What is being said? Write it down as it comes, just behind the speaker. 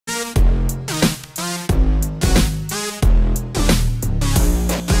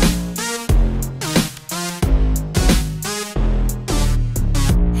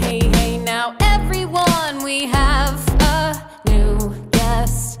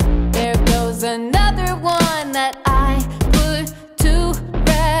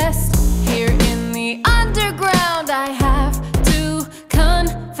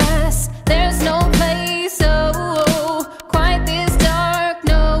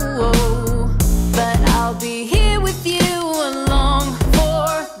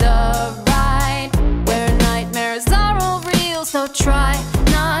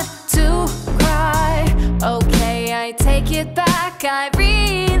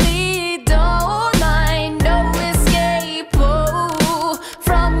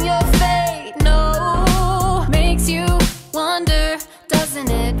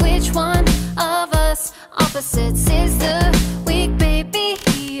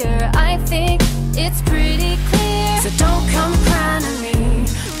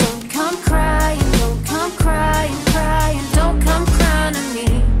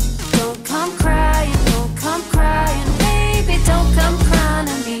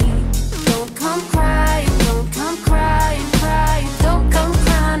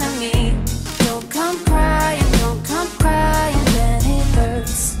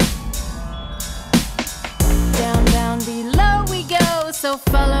So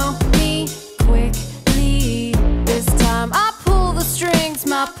follow me quickly. This time I pull the strings,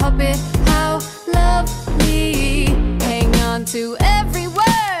 my puppet, how lovely. Hang on to every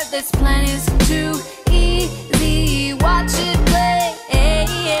word, this plan is too easy. Watch it play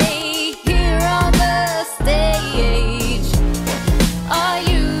here on the stage. Are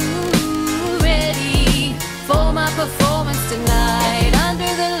you ready for my performance tonight?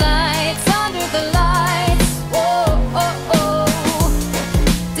 Under the lights, under the lights. Whoa, oh, oh.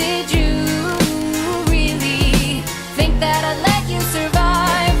 Did you really think that I'd let you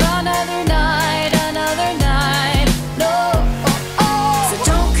survive another night, another night? No, oh, oh. So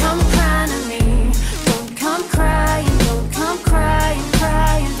don't come crying to me. Don't come crying, don't come crying,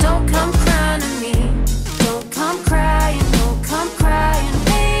 crying. Don't come crying to me. Don't come crying, don't come crying.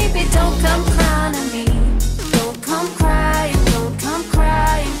 Baby, don't come crying to me. Don't come crying, don't come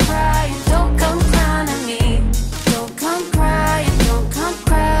crying, crying. Don't come crying to me. Don't come crying, don't come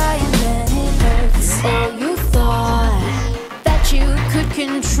crying. Let it hurt. Oh, you thought that you could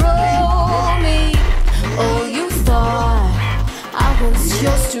control me. Oh, you thought I was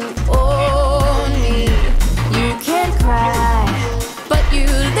yours to own me. You can't cry, but you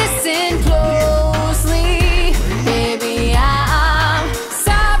listen closely. Baby, I'm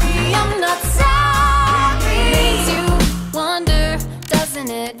sorry, I'm not sorry. Makes you wonder, doesn't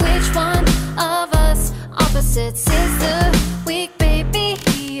it? Which one of us opposites is the weak baby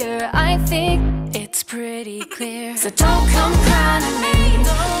here? I think it's pretty clear. So don't come crying to me.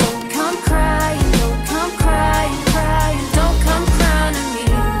 Don't come crying, don't come crying, crying. Don't come crying to me.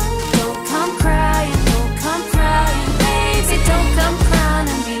 Don't come crying, don't come crying. Baby, don't come crying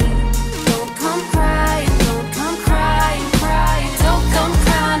to me. Don't come crying, don't come crying, crying. Don't come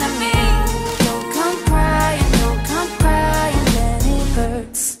crying to me. Don't come crying, don't come crying. Let it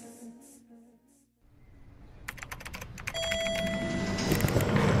hurts.